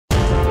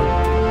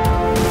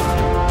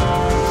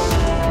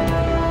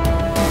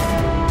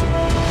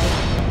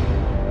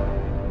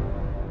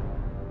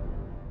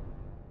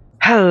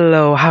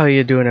Hello, how are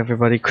you doing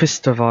everybody?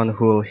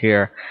 ChrisofGames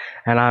here,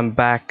 and I'm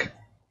back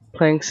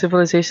playing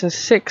Civilization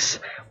 6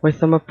 with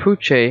the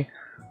Mapuche,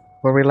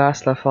 where we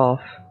last left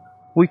off.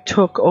 We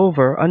took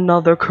over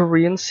another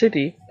Korean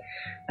city,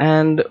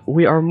 and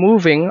we are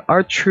moving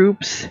our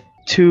troops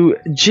to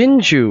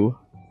Jinju,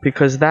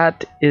 because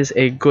that is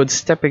a good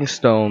stepping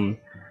stone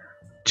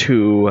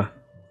to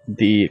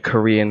the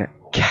Korean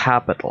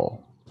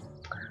capital.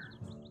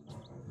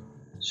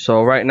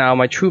 So right now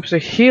my troops are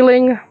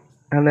healing.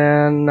 And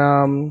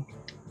then,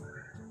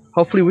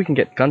 hopefully we can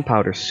get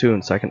gunpowder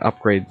soon so I can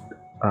upgrade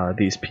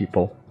these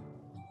people,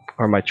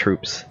 or my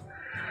troops.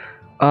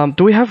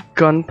 Do we have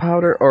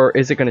gunpowder, or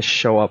is it going to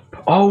show up?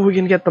 Oh, we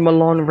can get the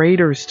Milan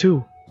Raiders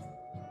too.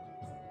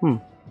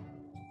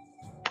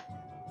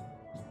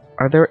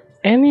 Are there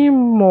any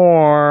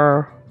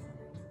more?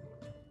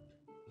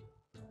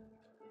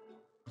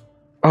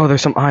 Oh,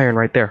 there's some iron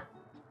right there.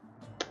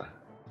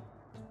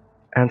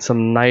 And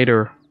some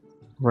niter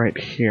right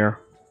here.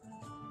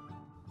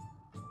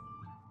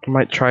 I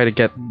might try to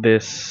get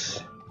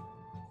this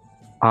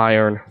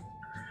iron.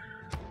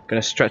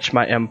 Gonna stretch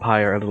my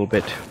empire a little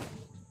bit.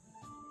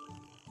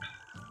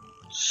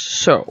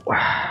 So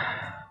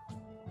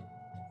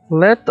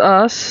let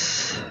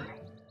us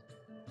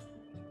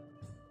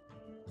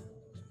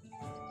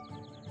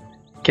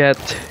get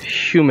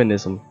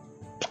humanism.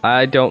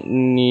 I don't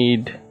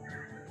need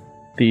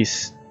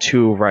these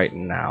two right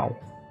now.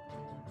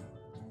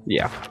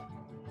 Yeah.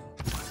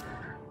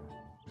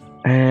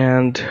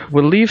 And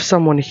we'll leave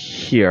someone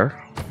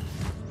here.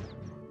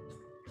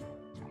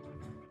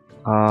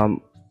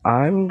 I'll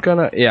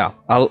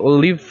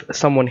leave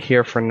someone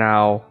here for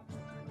now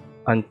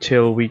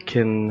until we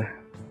can.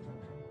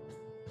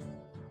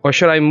 Or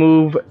should I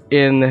move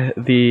in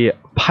the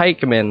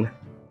pikemen?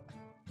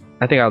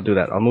 I think I'll do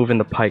that. I'll move in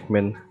the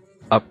pikemen,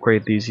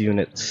 upgrade these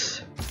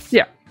units.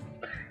 Yeah,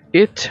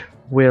 it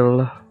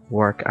will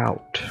work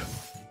out.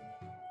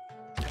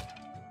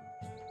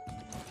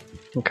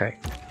 Okay.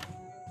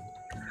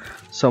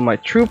 So my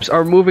troops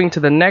are moving to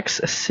the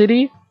next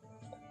city.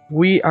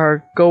 We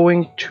are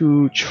going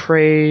to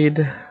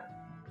trade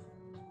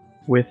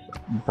with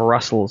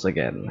Brussels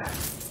again.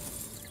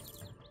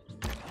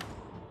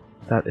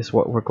 That is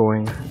what we're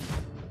going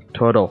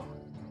total.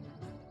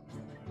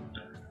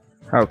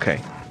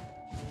 Okay.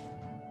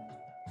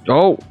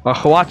 Oh, a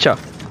Hwacha.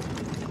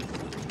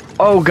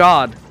 Oh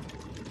god.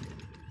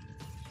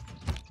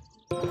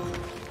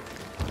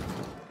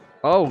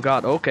 Oh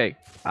god, okay.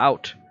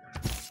 Out.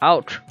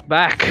 Out.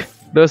 Back.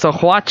 There's a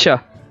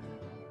Hwacha.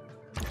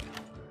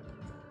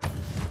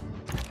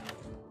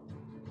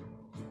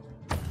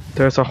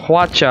 There's a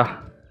Hwacha.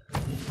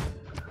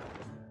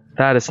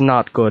 That is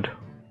not good.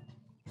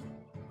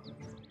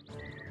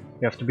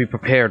 You have to be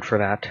prepared for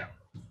that.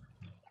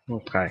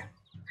 Okay.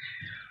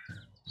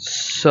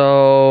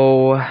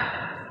 So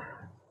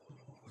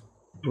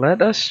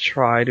let us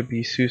try to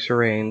be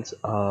suzerains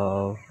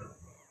of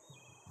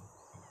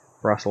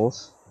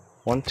Brussels.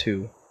 1,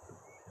 2.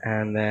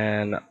 And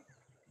then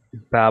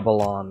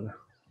Babylon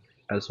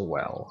as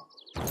well.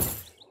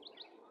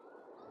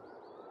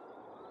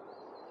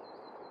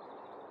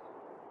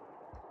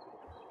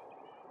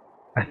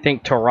 I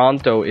think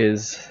Toronto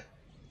is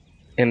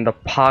in the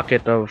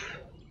pocket of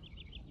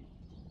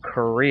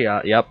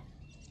Korea. Yep,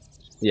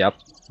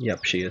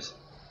 she is.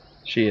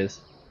 She is.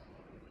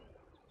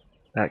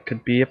 That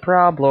could be a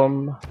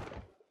problem.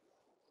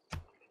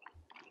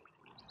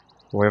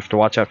 We have to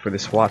watch out for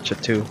this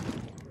Hwacha too.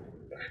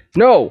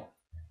 No!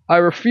 I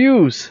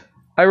refuse!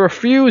 I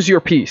refuse your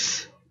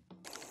peace!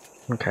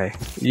 Okay,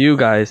 you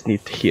guys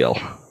need to heal.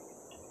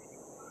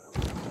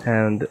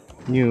 And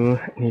you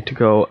need to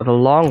go the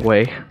long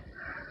way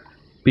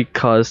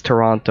because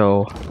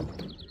Toronto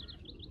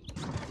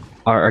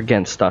are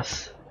against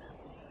us.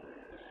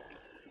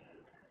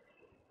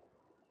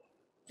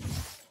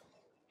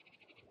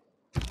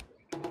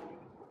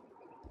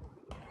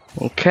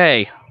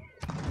 Okay.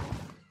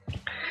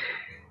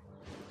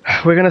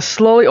 We're gonna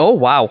slowly. Oh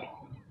wow.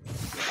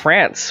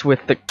 France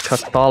with the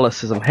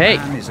Catholicism. Hey!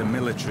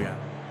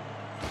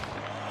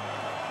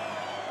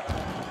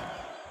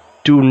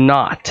 Do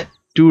not,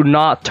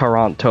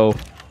 Toronto.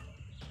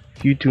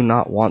 You do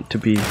not want to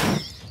be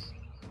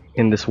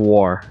in this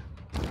war.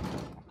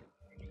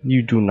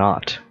 You do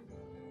not.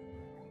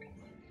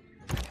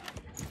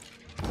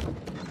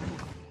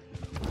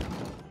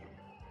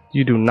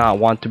 You do not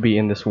want to be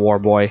in this war,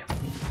 boy.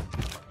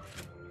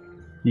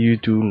 You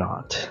do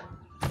not.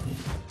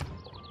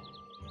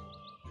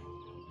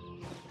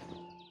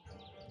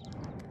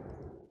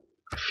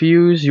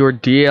 Refuse your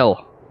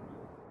deal.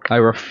 I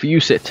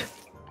refuse it.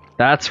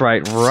 That's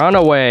right, run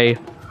away.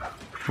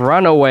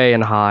 Run away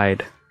and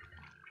hide.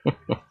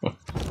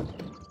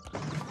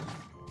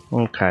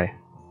 Okay.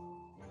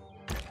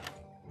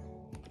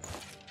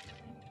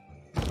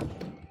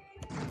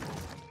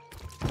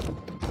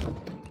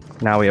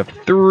 Now we have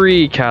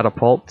 3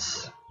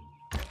 catapults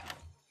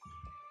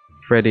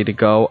ready to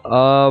go.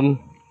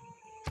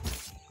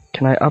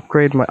 Can I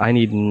upgrade my... I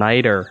need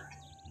niter.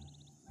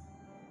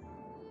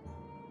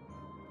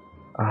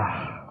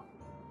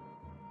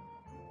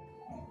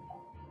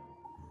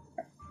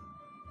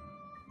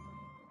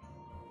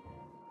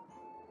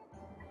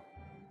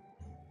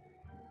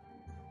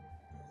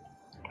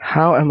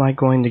 How am I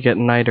going to get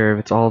niter if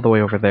it's all the way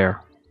over there?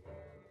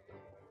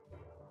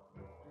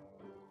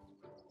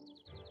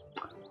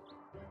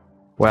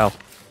 Well,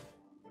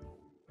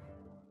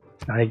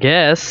 I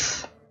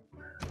guess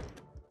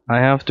I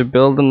have to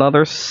build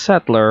another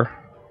settler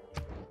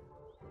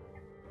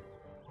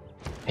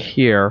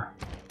here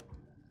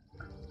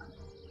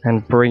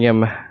and bring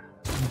him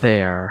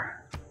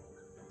there.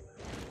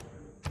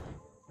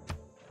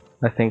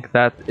 I think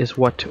that is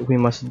what we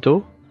must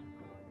do.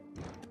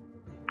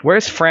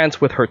 Where's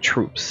France with her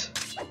troops?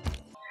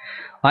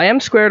 I am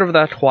scared of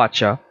that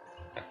Huacha,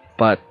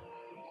 but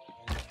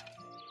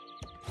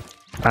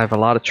I have a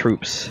lot of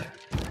troops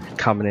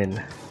coming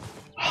in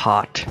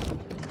hot.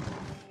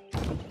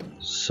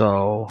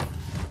 So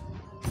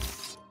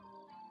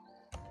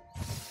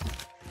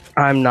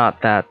I'm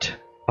not that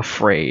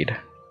afraid.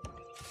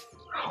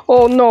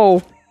 Oh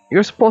no!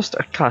 You're supposed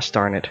to... Gosh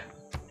darn it.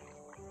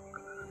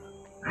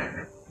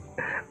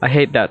 I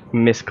hate that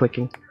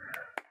misclicking.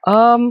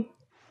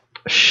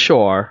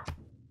 Sure.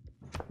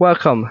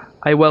 Welcome.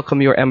 I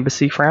welcome your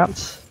embassy,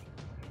 France.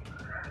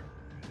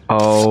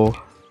 Oh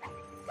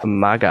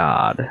my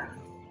god.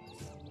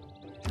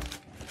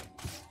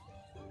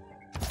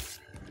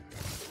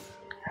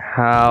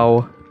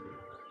 How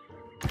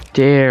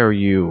dare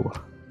you?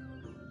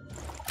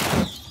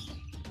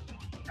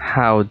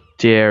 How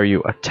dare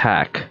you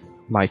attack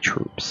my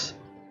troops?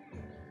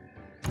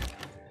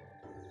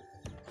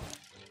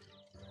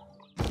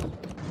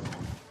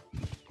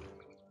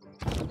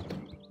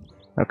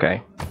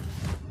 Okay.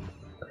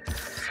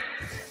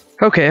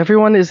 Okay,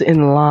 everyone is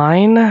in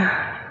line.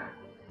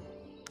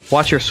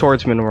 Watch your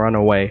swordsman run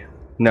away.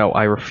 No,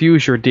 I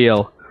refuse your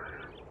deal.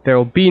 There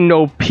will be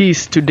no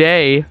peace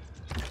today.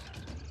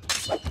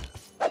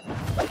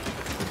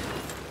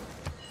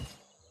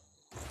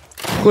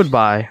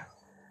 Goodbye.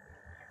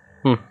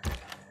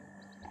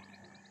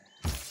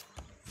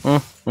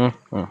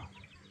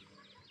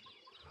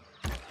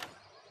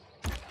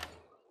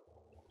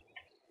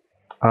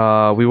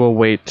 We will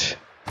wait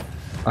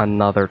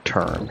another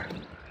turn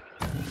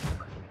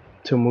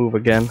to move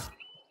again.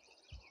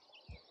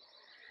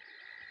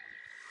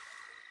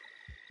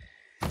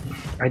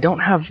 I don't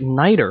have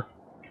niter.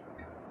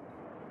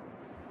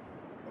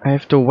 I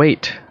have to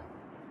wait.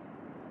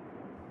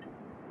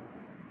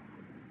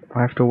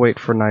 I have to wait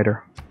for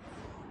niter.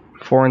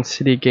 Foreign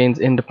city gains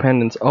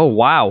independence. Oh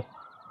wow!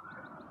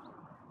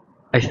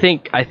 I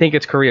think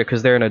it's Korea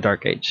because they're in a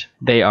dark age.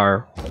 They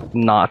are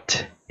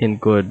not in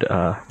good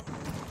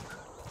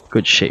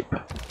good shape.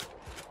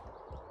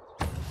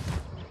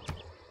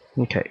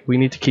 Okay, we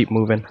need to keep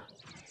moving.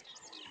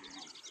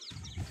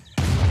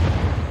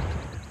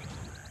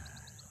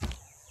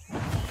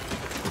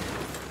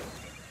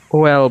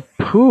 Well,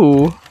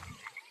 poo.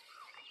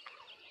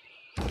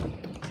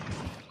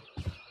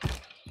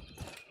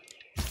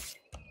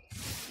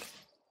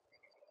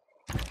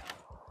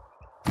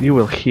 You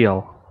will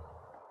heal.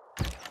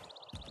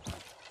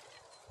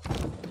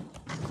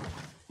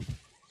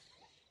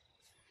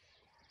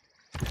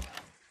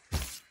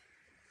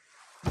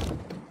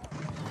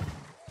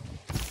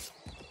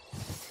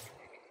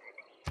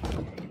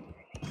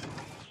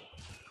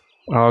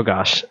 Oh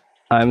gosh,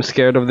 I'm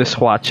scared of this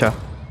Huacha.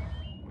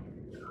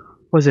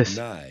 What's this?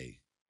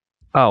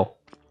 Oh,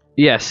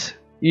 yes.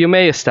 You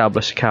may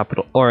establish a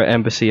capital or an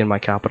embassy in my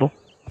capital.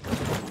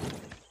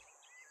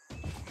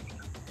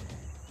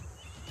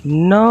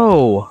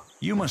 No.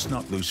 You must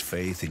not lose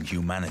faith in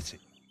humanity.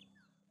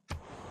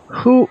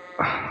 Who?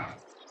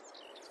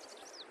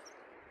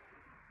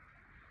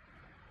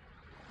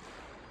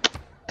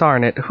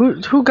 Darn it!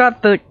 Who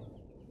got the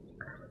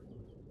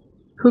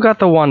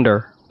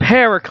wonder?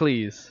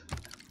 Pericles.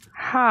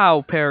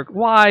 How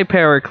Why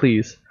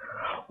Pericles?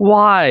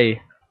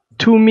 Why?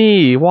 To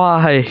me?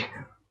 Why?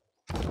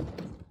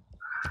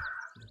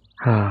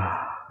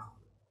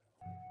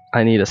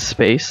 I need a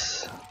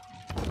space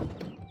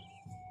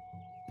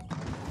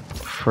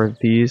for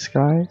these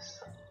guys.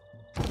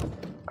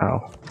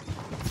 Oh,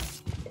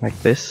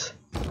 like this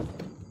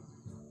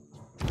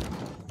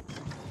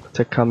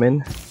to come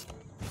in.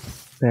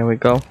 There we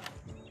go.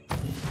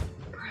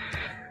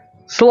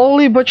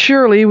 Slowly but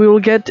surely we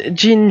will get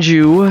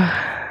Jinju.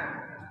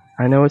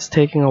 I know it's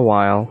taking a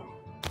while.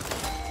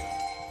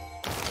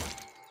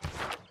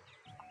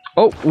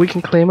 Oh, we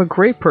can claim a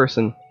great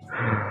person.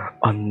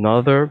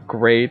 Another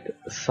great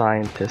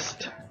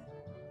scientist.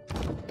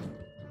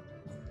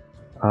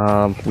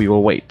 We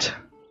will wait.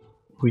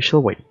 We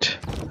shall wait.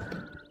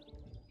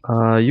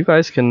 You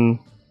guys can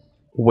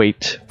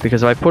wait,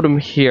 because if I put them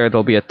here,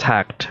 they'll be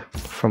attacked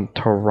from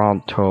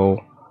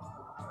Toronto.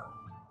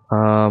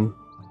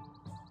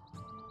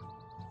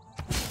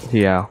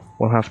 Yeah,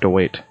 we'll have to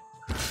wait.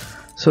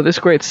 So this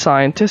great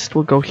scientist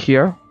will go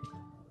here.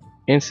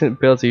 Instant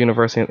builds a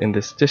university in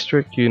this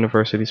district.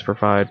 Universities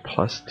provide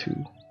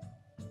 +2.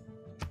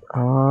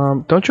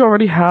 Don't you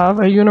already have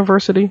a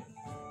university?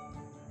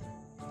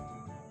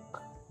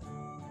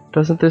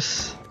 Doesn't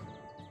this...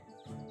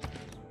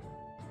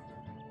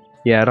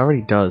 Yeah, it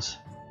already does.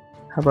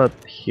 How about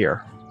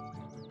here?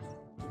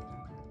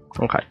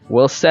 Okay,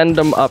 we'll send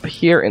them up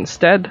here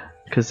instead,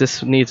 because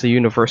this needs a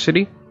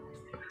university.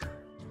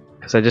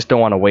 Because I just don't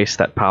want to waste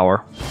that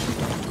power.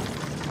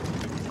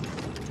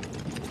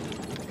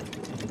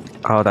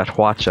 Oh, that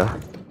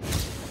Huacha.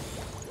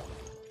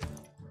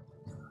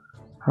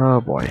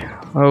 Oh boy.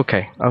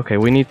 Okay, okay,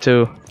 we need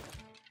to...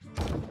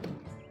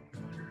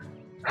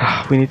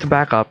 we need to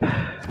back up.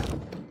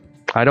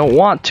 I don't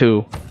want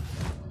to,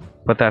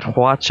 but that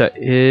Huacha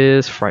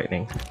is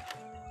frightening.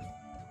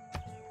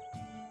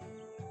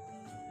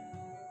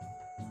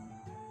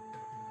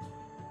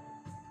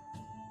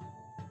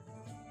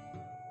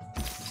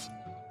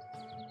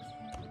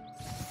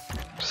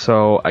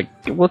 So I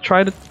will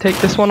try to take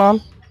this one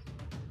on.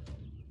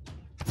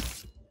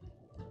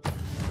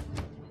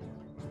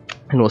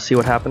 And we'll see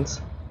what happens.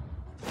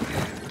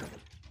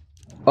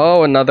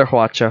 Oh, another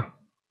Huacha.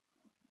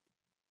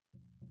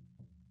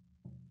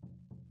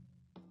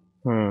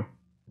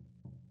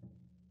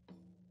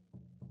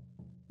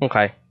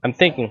 Okay, I'm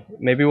thinking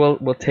maybe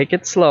we'll take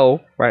it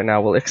slow right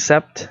now. We'll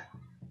accept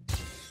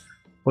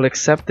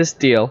this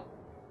deal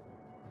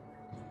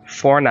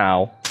for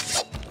now.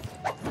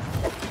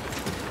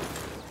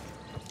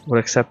 We'll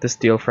accept this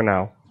deal for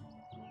now.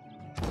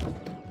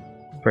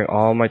 Bring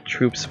all my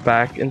troops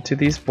back into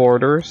these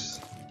borders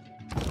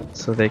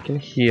so they can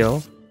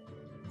heal.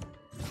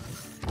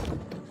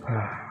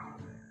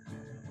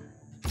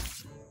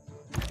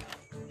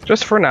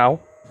 Just for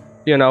now,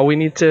 you know, we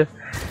need to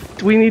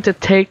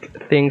take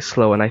things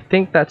slow, and I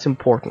think that's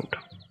important.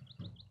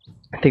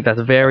 I think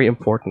that's very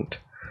important.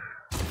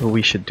 What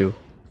we should do.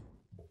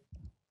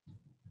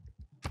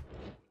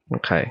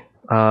 Okay.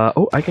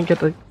 Oh, I can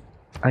get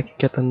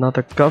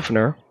another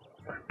governor.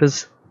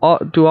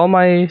 Do all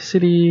my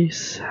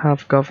cities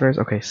have governors?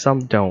 Okay,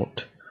 some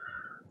don't.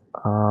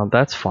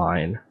 That's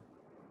fine.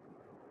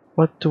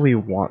 What do we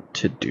want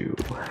to do,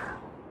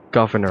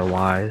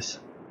 governor-wise?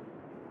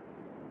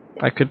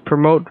 I could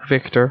promote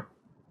Victor.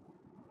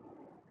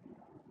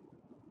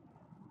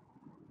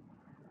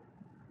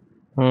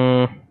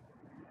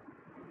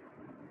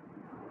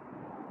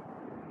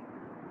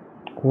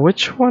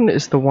 Which one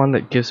is the one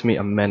that gives me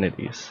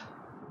amenities?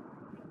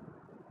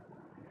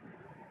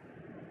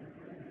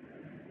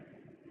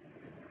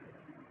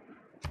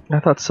 I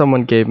thought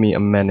someone gave me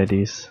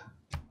amenities.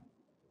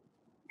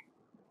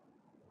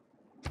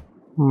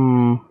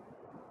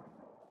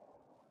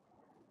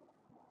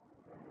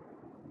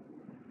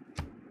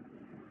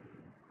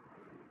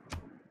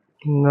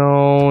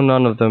 No,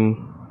 none of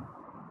them.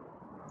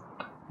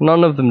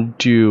 None of them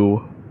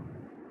do.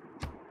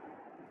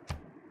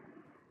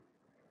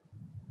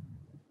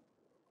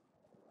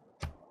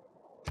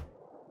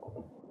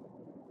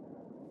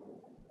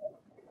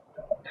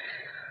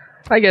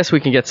 I guess we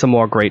can get some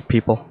more great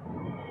people.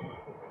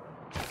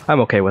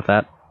 I'm okay with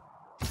that.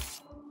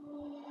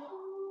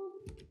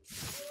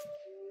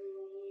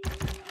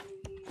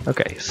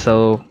 Okay,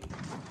 so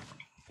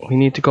we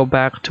need to go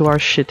back to our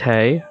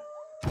shite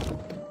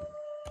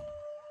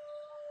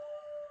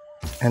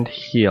and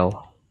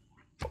heal.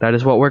 That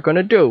is what we're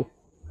gonna do.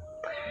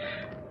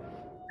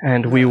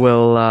 And we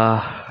will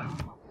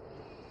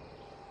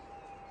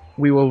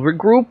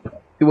regroup.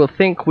 We will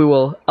think. We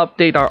will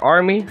update our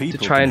army to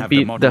try and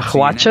beat the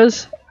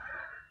Huachas,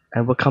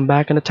 and we'll come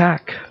back and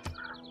attack.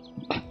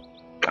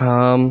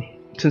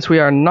 Since we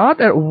are not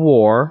at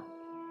war,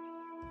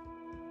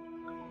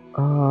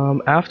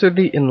 after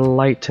the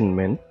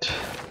Enlightenment,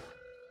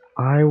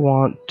 I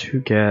want to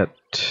get...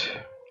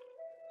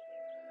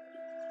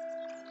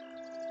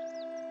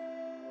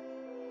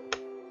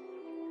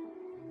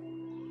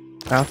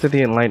 After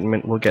the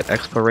Enlightenment, we'll get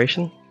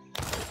exploration,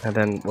 and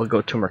then we'll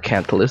go to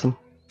mercantilism.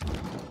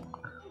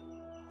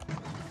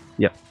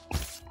 Yep.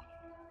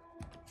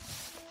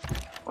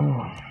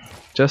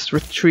 Just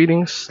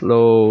retreating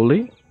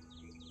slowly.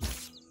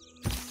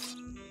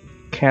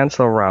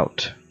 Cancel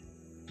route.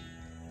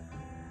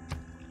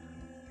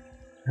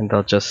 And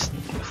they'll just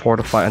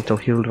fortify until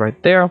healed right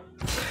there.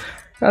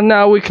 And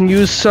now we can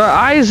use Sir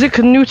Isaac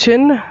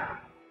Newton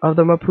of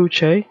the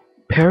Mapuche.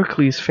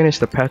 Pericles finished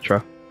the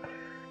Petra.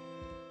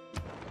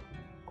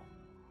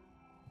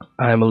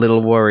 I'm a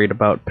little worried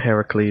about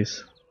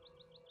Pericles.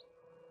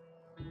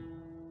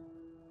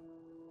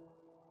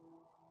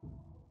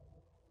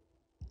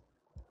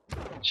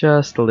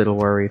 Just a little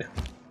worried.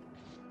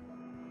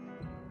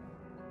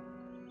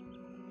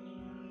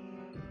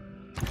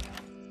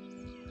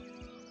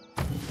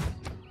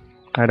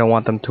 I don't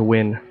want them to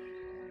win.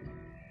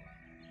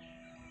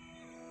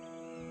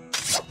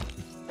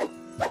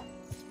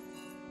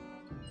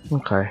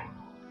 Okay.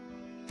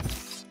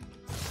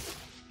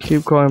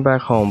 Keep going back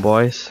home,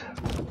 boys.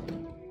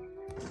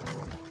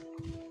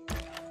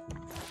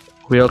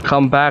 We'll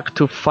come back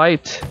to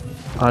fight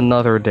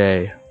another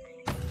day.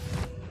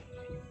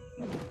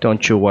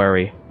 Don't you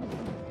worry.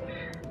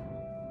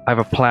 I have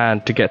a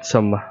plan to get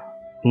some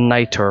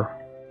niter.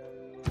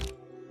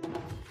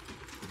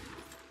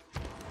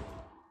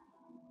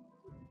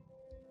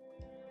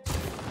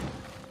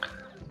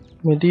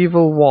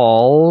 Medieval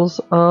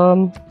walls,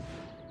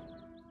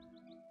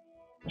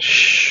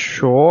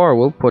 Sure,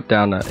 we'll put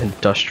down an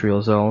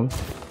industrial zone.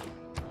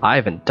 I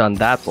haven't done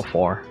that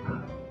before.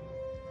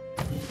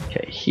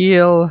 Okay,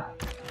 heal.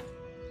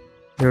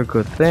 You're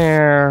good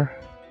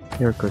there.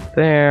 You're good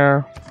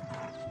there.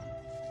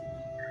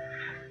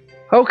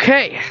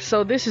 Okay,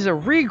 so this is a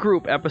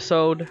regroup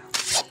episode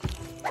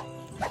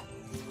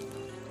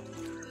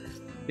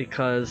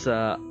because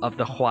of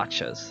the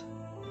Huachas.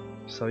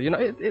 So, you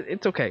know,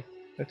 it's okay.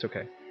 It's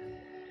okay.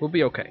 We'll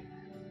be okay.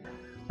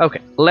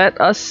 Okay,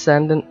 let us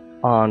send an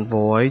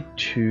envoy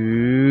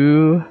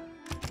to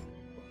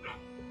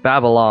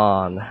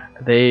Babylon.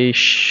 They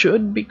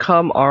should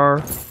become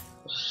our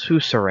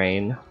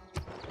suzerain.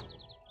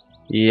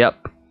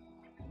 Yep.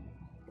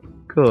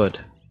 Good.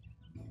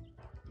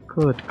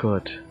 Good,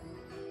 good.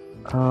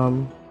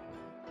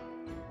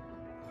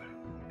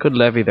 Could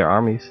levy their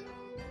armies.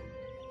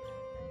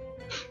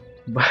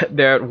 But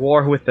they're at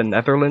war with the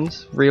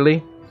Netherlands,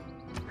 really?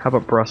 How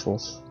about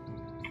Brussels?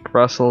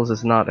 Brussels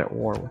is not at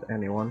war with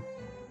anyone.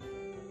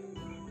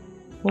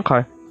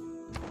 Okay.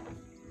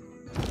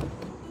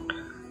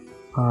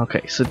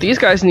 Okay, so these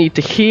guys need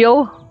to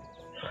heal.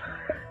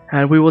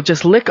 And we will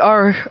just lick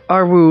our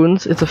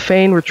wounds. It's a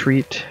feign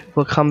retreat.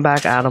 We'll come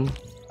back at them.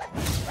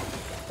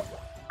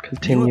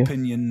 Continue. Your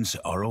opinions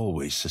are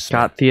always suspect.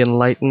 Got the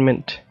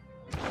Enlightenment.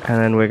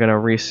 And then we're gonna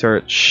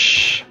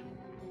research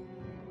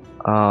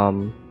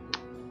the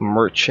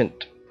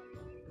Merchant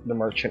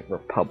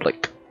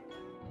Republic.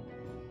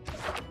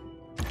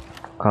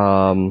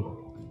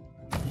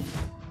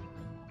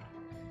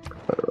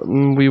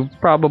 We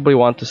probably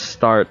want to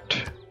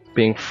start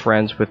being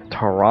friends with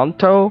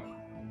Toronto,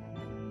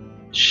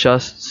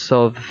 just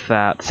so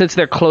that since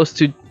they're close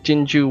to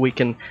Jinju, we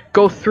can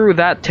go through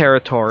that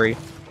territory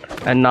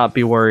and not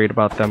be worried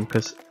about them,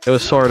 because it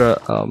was sort of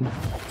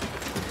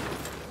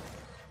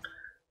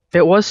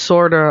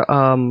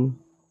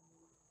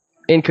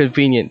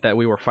inconvenient that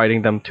we were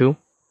fighting them too.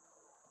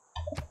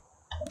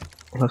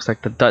 Looks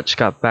like the Dutch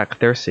got back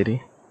their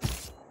city.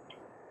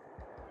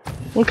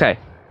 Okay,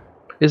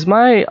 is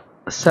my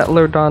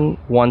settler done?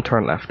 One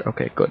turn left.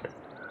 Okay, good.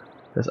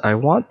 Because I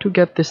want to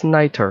get this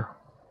niter.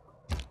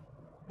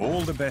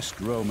 All the best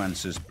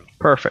romances.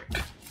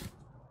 Perfect.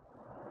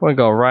 We'll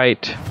go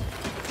right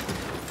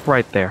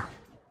there.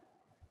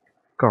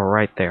 Go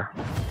right there.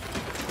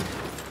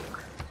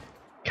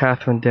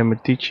 Catherine de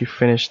Medici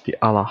finished the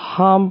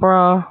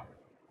Alhambra.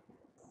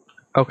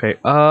 Okay,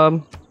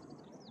 yeah,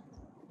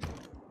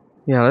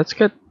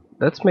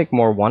 let's make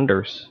more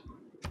wonders.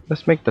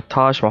 Let's make the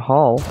Taj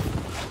Mahal.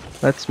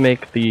 Let's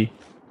make the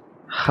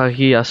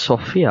Hagia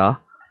Sophia.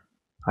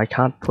 I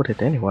can't put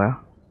it anywhere.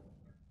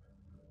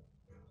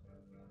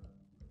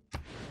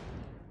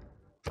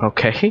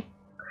 Okay.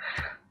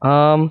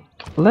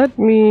 Let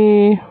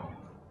me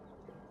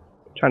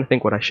trying to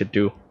think what I should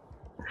do.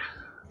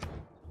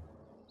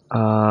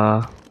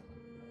 Oh,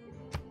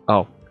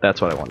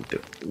 that's what I want to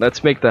do.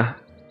 Let's make the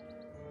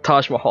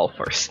Taj Mahal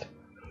first.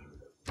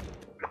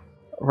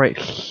 Right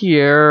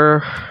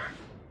here.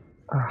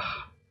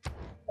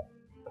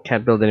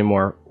 Can't build any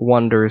more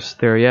wonders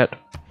there yet.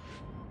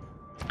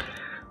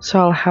 So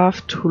I'll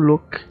have to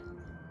look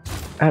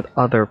at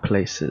other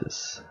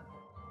places.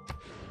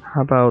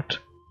 How about...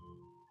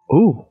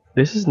 Ooh,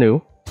 this is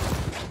new.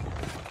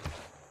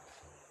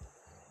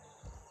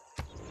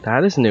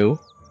 That is new.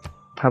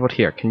 How about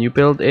here? Can you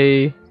build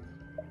a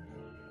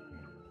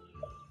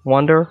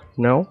wonder?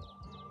 No?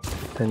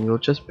 Then you'll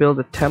just build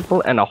a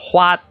temple and a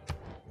what?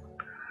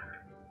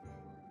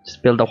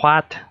 Just build a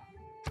what?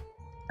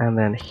 And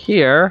then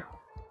here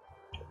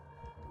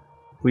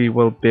we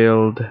will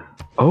build...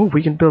 Oh,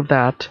 we can build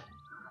that.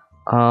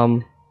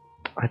 I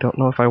don't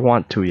know if I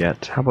want to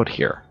yet. How about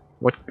here?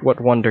 What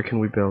wonder can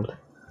we build?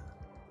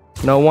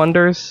 No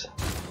wonders?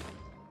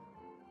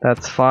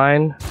 That's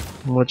fine.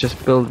 We'll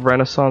just build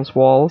Renaissance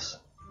walls.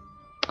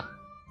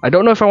 I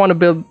don't know if I want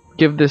to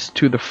give this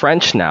to the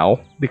French now,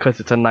 because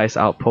it's a nice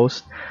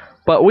outpost.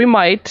 But we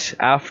might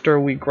after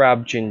we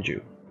grab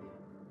Jinju.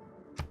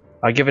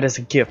 I'll give it as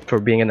a gift for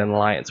being in an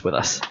alliance with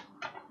us.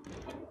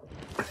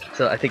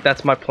 So I think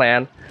that's my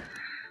plan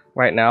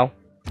right now.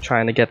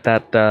 Trying to get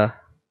that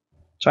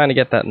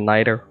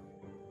niter.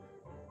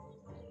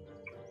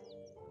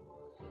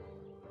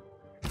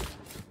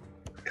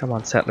 Come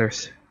on,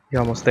 settlers.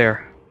 You're almost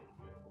there.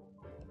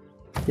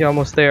 You're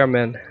almost there,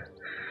 man.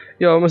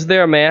 You're almost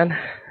there, man.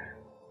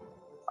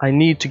 I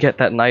need to get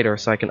that niter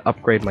so I can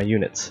upgrade my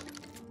units.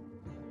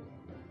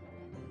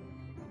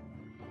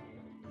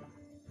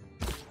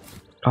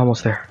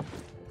 Almost there.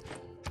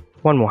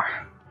 One more.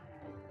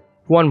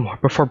 One more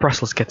before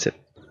Brussels gets it.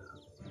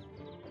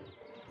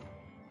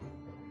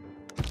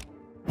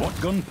 What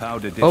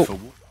gunpowder did for...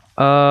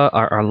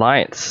 Our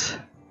alliance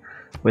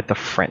with the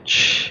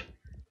French.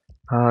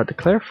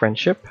 Declare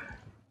friendship.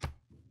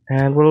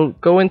 And we'll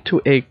go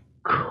into a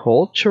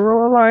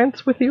cultural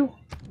alliance with you.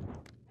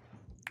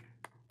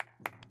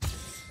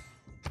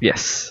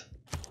 Yes.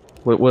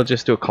 We'll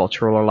just do a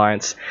cultural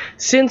alliance.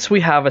 Since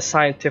we have a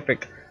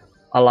scientific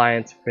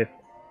alliance with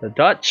the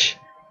Dutch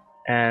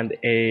and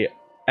a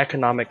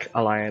economic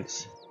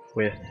alliance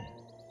with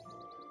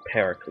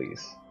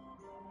Pericles.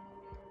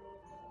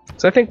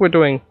 So I think we're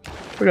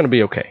gonna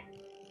be okay.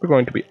 We're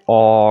going to be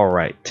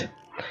alright.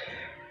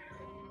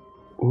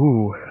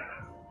 Ooh.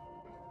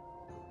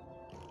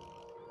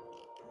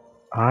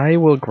 I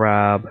will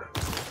grab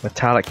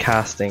metallic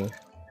casting,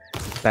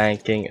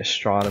 banking,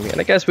 astronomy, and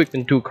I guess we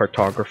can do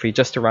cartography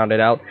just to round it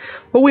out,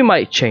 but we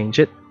might change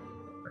it.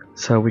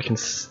 So we can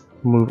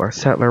move our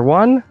settler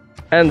 1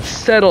 and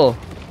settle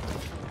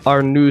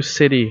our new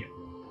city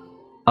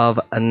of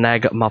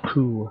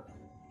Mapu.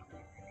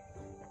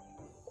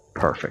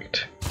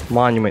 Perfect.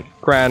 Monument,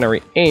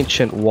 granary,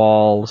 ancient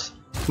walls,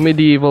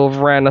 medieval,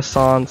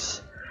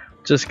 renaissance.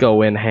 Just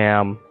go in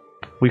ham.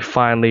 We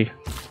finally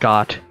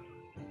got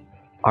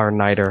our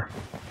niter,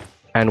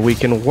 and we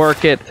can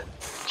work it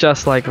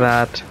just like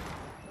that.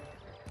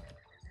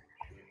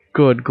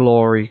 Good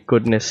glory,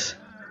 goodness.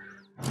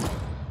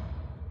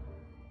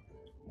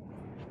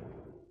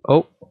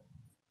 Oh.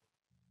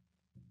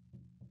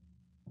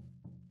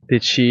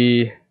 Did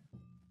she...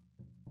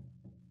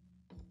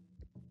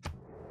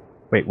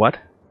 Wait, what?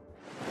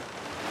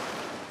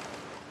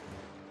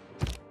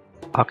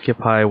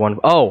 Occupy one...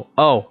 Oh,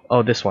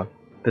 this one.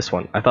 This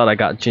one. I thought I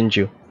got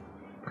Jinju.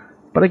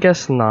 But I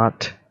guess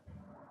not.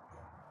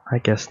 I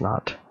guess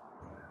not.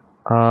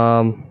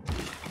 I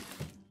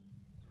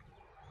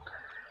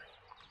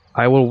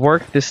will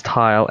work this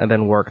tile and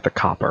then work the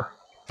copper.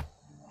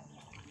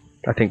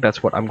 I think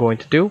that's what I'm going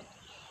to do.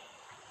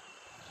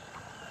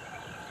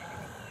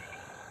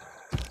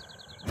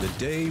 The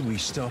day we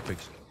stop it.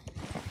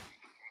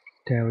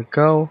 There we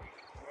go.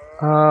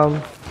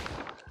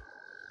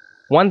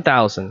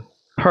 1,000.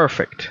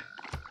 Perfect.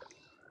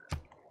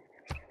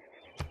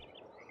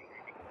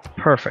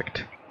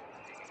 Perfect.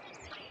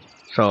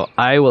 So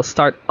I will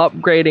start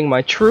upgrading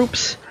my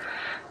troops,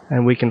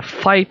 and we can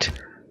fight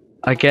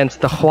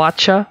against the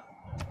Huacha.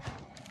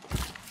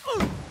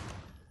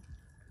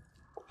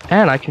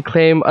 And I can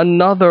claim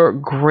another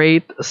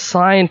great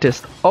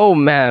scientist. Oh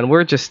man,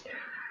 we're just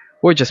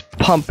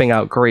pumping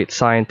out great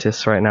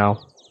scientists right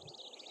now.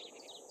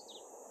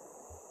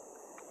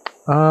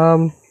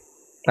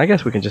 I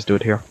guess we can just do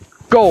it here.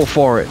 Go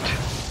for it!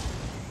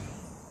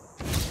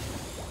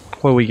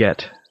 What do we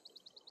get?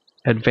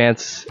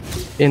 Advanced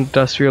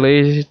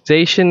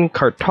industrialization,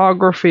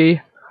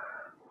 cartography.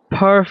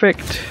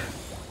 Perfect.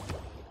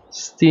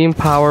 Steam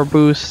power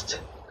boost.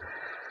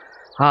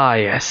 Ah,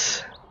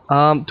 yes.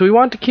 Do we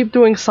want to keep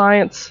doing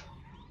science?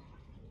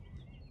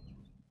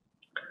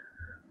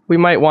 We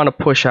might want to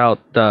push out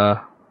the...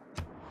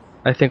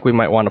 I think we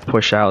might want to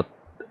push out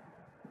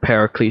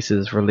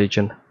Pericles'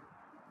 religion.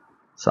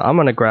 So I'm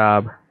gonna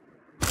grab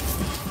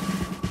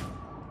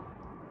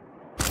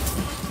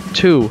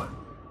 2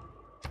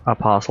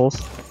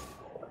 apostles.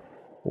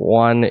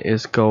 One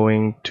is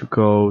going to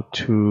go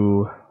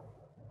to...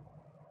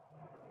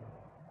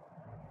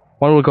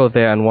 One will go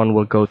there and one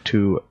will go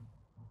to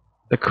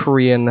the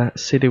Korean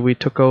city we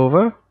took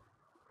over.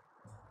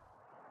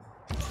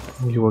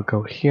 You will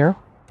go here.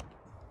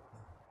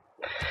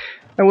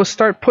 And we'll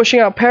start pushing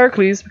out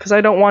Pericles because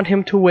I don't want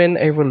him to win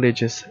a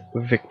religious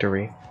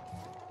victory.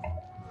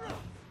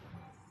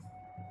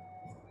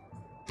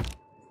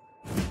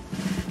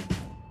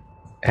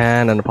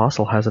 And an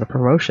apostle has a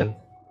promotion.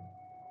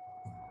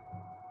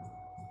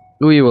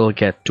 We will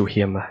get to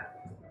him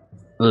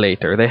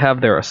later. They have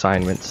their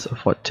assignments of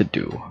what to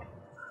do.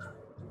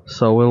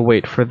 So we'll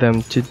wait for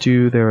them to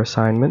do their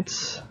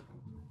assignments.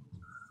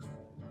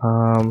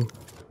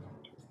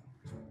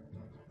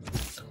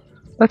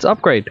 Let's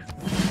upgrade.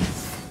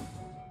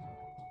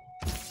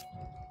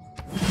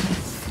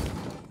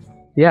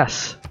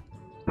 Yes.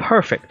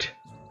 Perfect.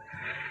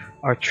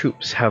 Our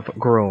troops have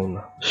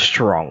grown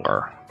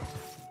stronger.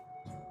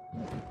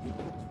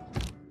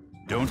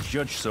 Don't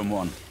judge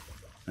someone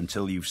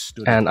until you've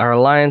stood. And our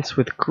alliance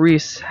with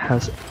Greece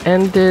has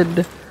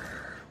ended.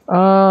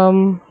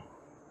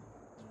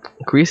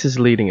 Greece is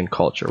leading in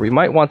culture. We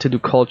might want to do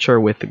culture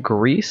with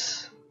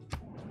Greece.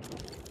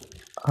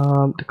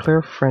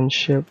 Declare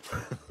friendship.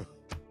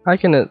 I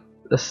can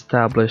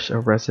establish a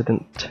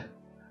resident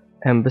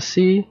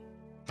embassy.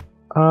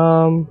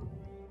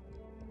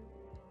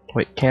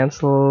 Wait,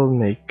 cancel,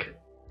 make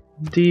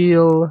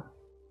deal.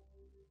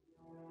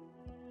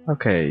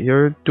 Okay,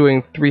 you're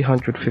doing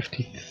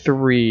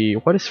 353.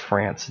 What is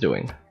France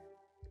doing?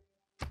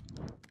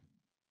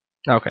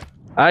 Okay,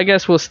 I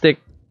guess we'll stick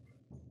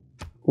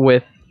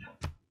with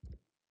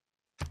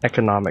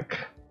economic.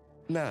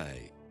 Yeah,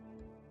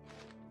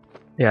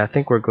 I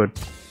think we're good.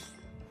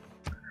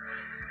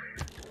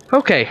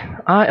 Okay,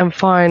 I am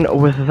fine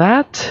with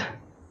that.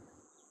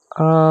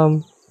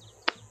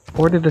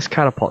 Where did this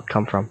catapult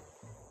come from?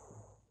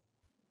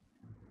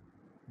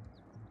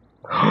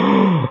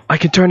 I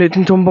can turn it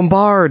into a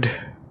bombard!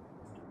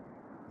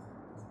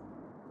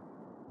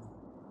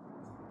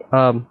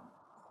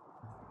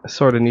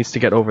 Sorta needs to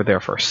get over there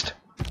first.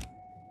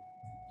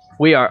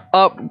 We are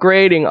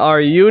upgrading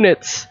our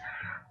units!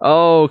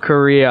 Oh,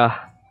 Korea,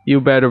 you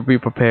better be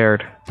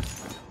prepared.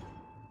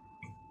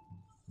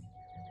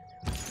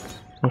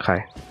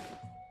 Okay.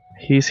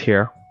 He's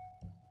here.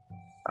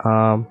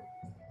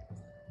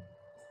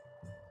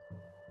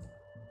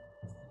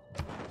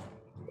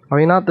 Are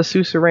we not the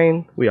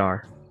suzerain? We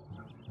are.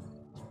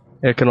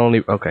 It can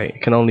only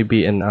it can only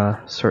be in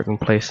a certain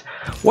place.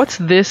 What's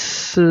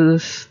this?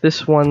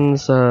 This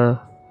one's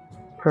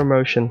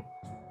promotion.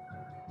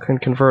 Can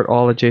convert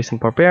all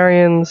adjacent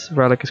barbarians.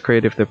 Relic is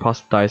created if the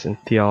apostle dies in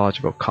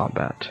theological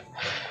combat.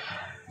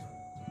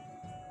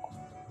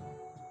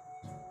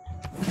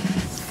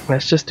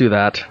 Let's just do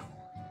that.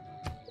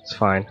 It's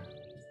fine.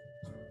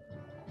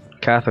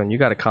 Catherine, you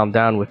gotta calm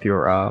down with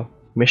your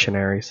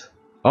missionaries.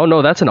 Oh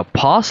no, that's an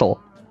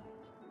apostle!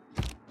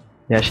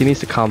 Yeah, she needs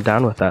to calm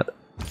down with that.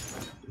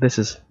 This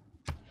is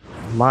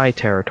my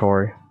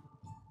territory.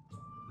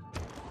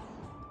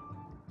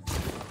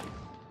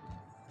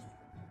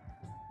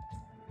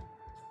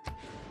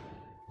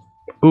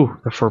 Ooh,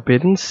 the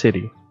Forbidden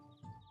City.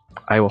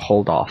 I will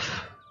hold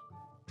off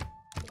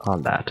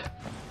on that.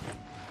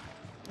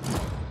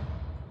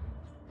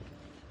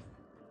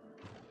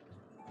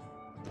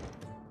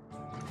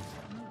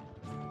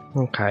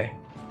 Okay.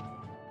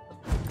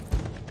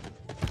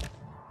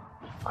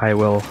 I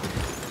will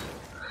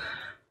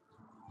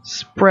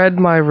spread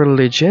my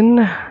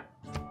religion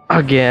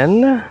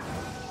again.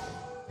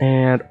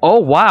 And oh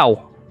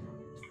wow!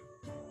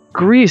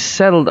 Greece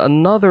settled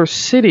another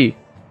city.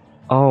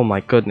 Oh my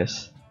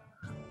goodness.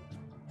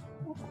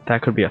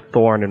 That could be a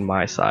thorn in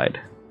my side.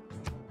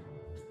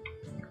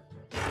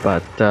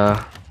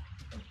 But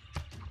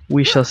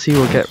we shall see.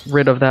 We'll get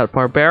rid of that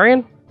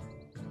barbarian.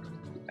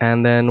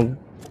 And then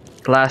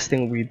the last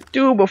thing we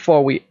do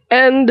before we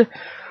end,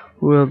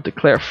 we'll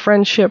declare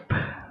friendship.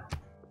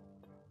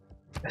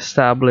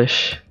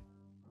 Establish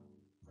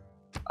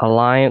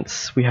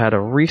alliance. We had a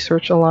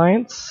research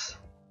alliance.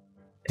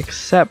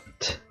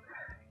 Accept.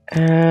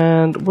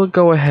 And we'll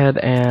go ahead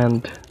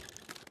and...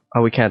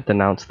 Oh, we can't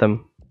denounce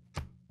them.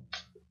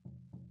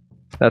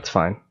 That's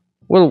fine.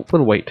 We'll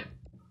wait.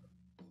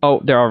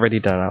 Oh, they're already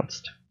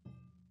denounced.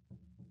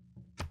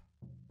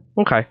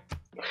 Okay.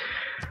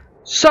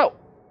 So,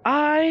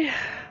 I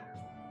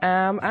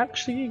am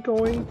actually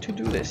going to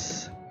do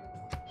this.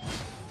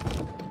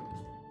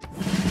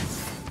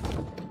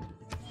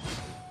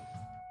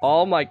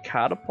 All my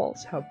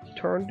catapults have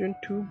turned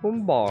into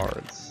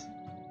bombards.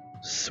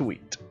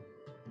 Sweet.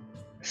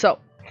 So,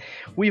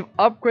 we've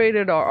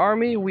upgraded our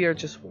army. We are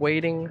just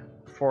waiting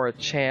for a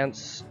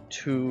chance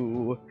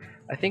to,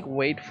 I think,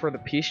 wait for the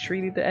peace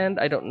treaty to end.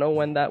 I don't know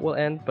when that will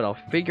end, but I'll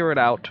figure it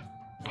out.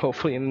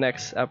 Hopefully in the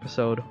next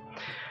episode.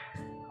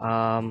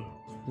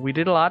 We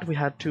did a lot. We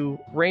had to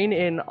rein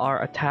in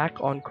our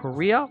attack on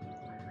Korea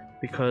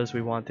because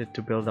we wanted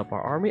to build up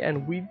our army,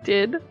 and we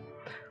did.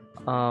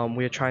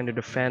 We are trying to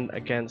defend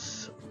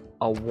against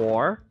a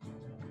war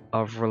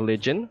of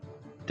religion.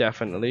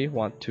 Definitely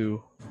want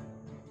to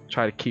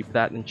try to keep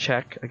that in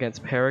check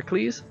against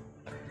Pericles.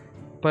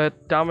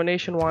 But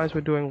domination wise,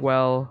 we're doing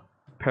well.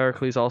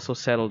 Pericles also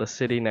settled a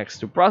city next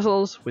to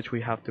Brussels, which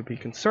we have to be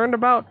concerned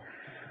about.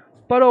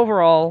 But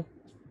overall,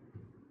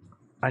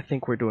 I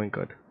think we're doing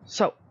good.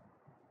 So,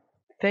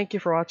 thank you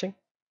for watching.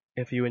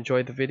 If you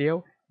enjoyed the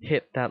video,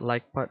 hit that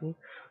like button,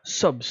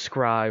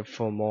 subscribe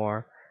for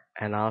more,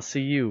 and I'll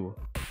see you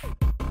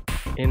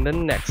in the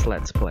next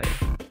Let's Play.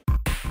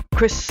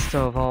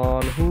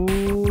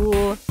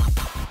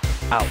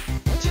 ChrisofGames out.